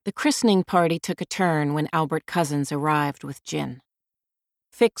The christening party took a turn when Bert Cousins arrived with gin.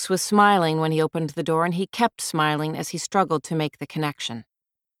 Fix was smiling when he opened the door, and he kept smiling as he struggled to make the connection.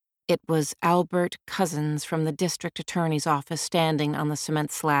 It was Bert Cousins from the district attorney's office standing on the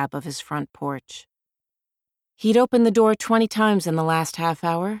cement slab of his front porch. He'd opened the door 20 times in the last half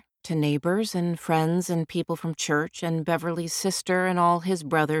hour, to neighbors and friends and people from church and Beverly's sister and all his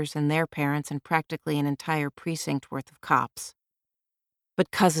brothers and their parents and practically an entire precinct worth of cops.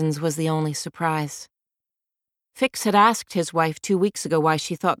 But Cousins was the only surprise. Fix had asked his wife 2 weeks ago why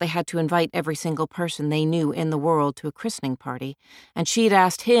she thought they had to invite every single person they knew in the world to a christening party, and she'd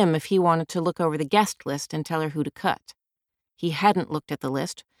asked him if he wanted to look over the guest list and tell her who to cut. He hadn't looked at the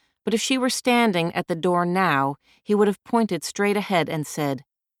list, but if she were standing at the door now, he would have pointed straight ahead and said,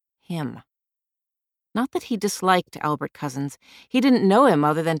 him. Not that he disliked Bert Cousins. He didn't know him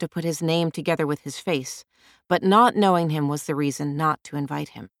other than to put his name together with his face, but not knowing him was the reason not to invite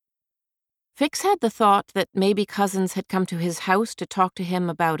him. Fix had the thought that maybe Cousins had come to his house to talk to him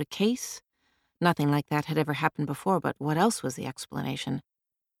about a case. Nothing like that had ever happened before, but what else was the explanation?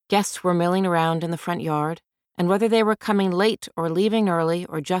 Guests were milling around in the front yard, and whether they were coming late or leaving early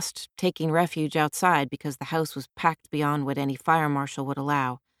or just taking refuge outside because the house was packed beyond what any fire marshal would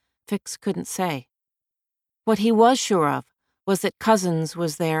allow, Fix couldn't say. What he was sure of was that Cousins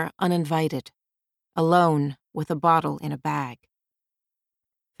was there uninvited, alone with a bottle in a bag.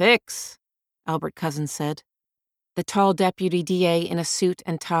 "Fix," Bert Cousins said. The tall deputy DA in a suit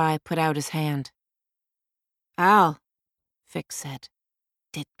and tie put out his hand. "Al," Fix said.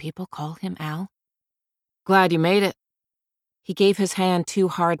 Did people call him Al? "Glad you made it." He gave his hand 2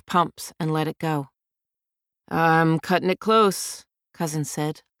 hard pumps and let it go. "I'm cutting it close," Cousins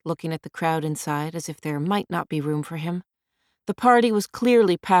said, looking at the crowd inside as if there might not be room for him. The party was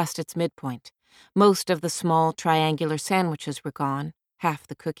clearly past its midpoint. Most of the small triangular sandwiches were gone, half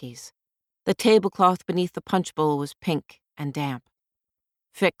the cookies. The tablecloth beneath the punch bowl was pink and damp.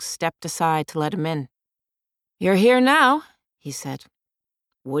 Fix stepped aside to let him in. "You're here now," he said.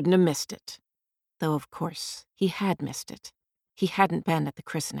 Wouldn't have missed it. Though, of course, he had missed it. He hadn't been at the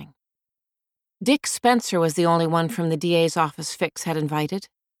christening. Dick Spencer was the only one from the DA's office Fix had invited.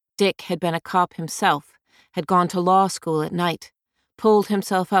 Dick had been a cop himself, had gone to law school at night, pulled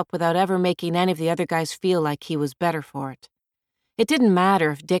himself up without ever making any of the other guys feel like he was better for it. It didn't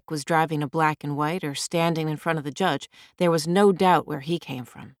matter if Dick was driving a black and white or standing in front of the judge. There was no doubt where he came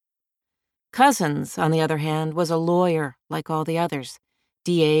from. Cousins, on the other hand, was a lawyer like all the others.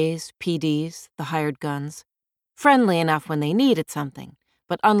 DAs, PDs, the hired guns. Friendly enough when they needed something,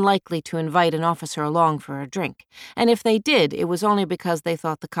 but unlikely to invite an officer along for a drink. And if they did, it was only because they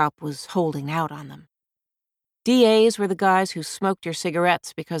thought the cop was holding out on them. DAs were the guys who smoked your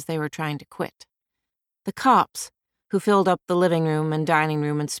cigarettes because they were trying to quit. The cops, who filled up the living room and dining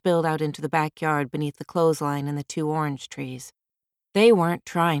room and spilled out into the backyard beneath the clothesline and the 2 orange trees. They weren't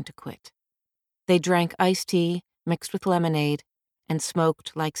trying to quit. They drank iced tea mixed with lemonade and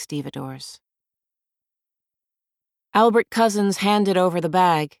smoked like stevedores. Bert Cousins handed over the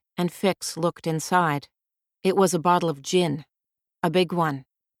bag, and Fix looked inside. It was a bottle of gin, a big one.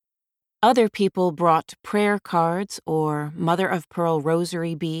 Other people brought prayer cards or mother-of-pearl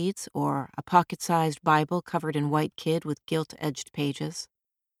rosary beads or a pocket-sized Bible covered in white kid with gilt-edged pages.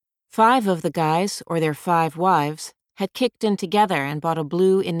 5 of the guys, or their 5 wives, had kicked in together and bought a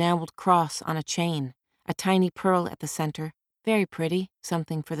blue enameled cross on a chain, a tiny pearl at the center. Very pretty,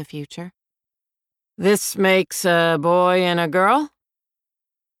 something for the future. "This makes a boy and a girl?"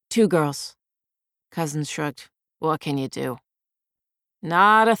 2 girls. Cousins shrugged. "What can you do?"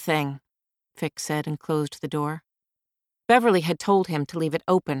 "Not a thing," Fix said and closed the door. Beverly had told him to leave it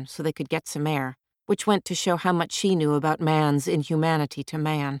open so they could get some air, which went to show how much she knew about man's inhumanity to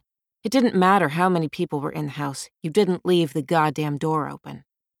man. It didn't matter how many people were in the house. You didn't leave the goddamn door open.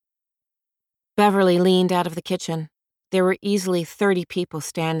 Beverly leaned out of the kitchen. There were easily 30 people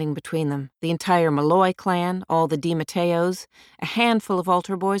standing between them, the entire Malloy clan, all the DiMatteos, a handful of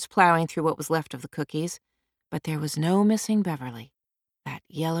altar boys plowing through what was left of the cookies. But there was no missing Beverly, that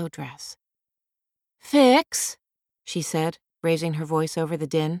yellow dress. "Fix," she said, raising her voice over the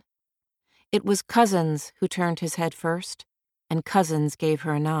din. It was Cousins who turned his head first, and Cousins gave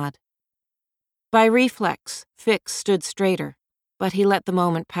her a nod. By reflex, Fix stood straighter, but he let the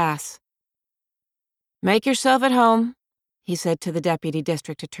moment pass. "Make yourself at home," he said to the deputy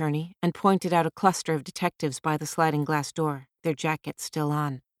district attorney, and pointed out a cluster of detectives by the sliding glass door, their jackets still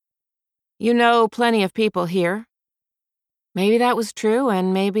on. "You know plenty of people here." Maybe that was true,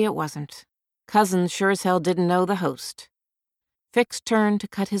 and maybe it wasn't. Cousins sure as hell didn't know the host. Fix turned to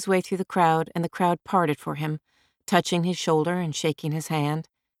cut his way through the crowd, and the crowd parted for him, touching his shoulder and shaking his hand,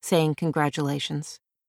 saying congratulations.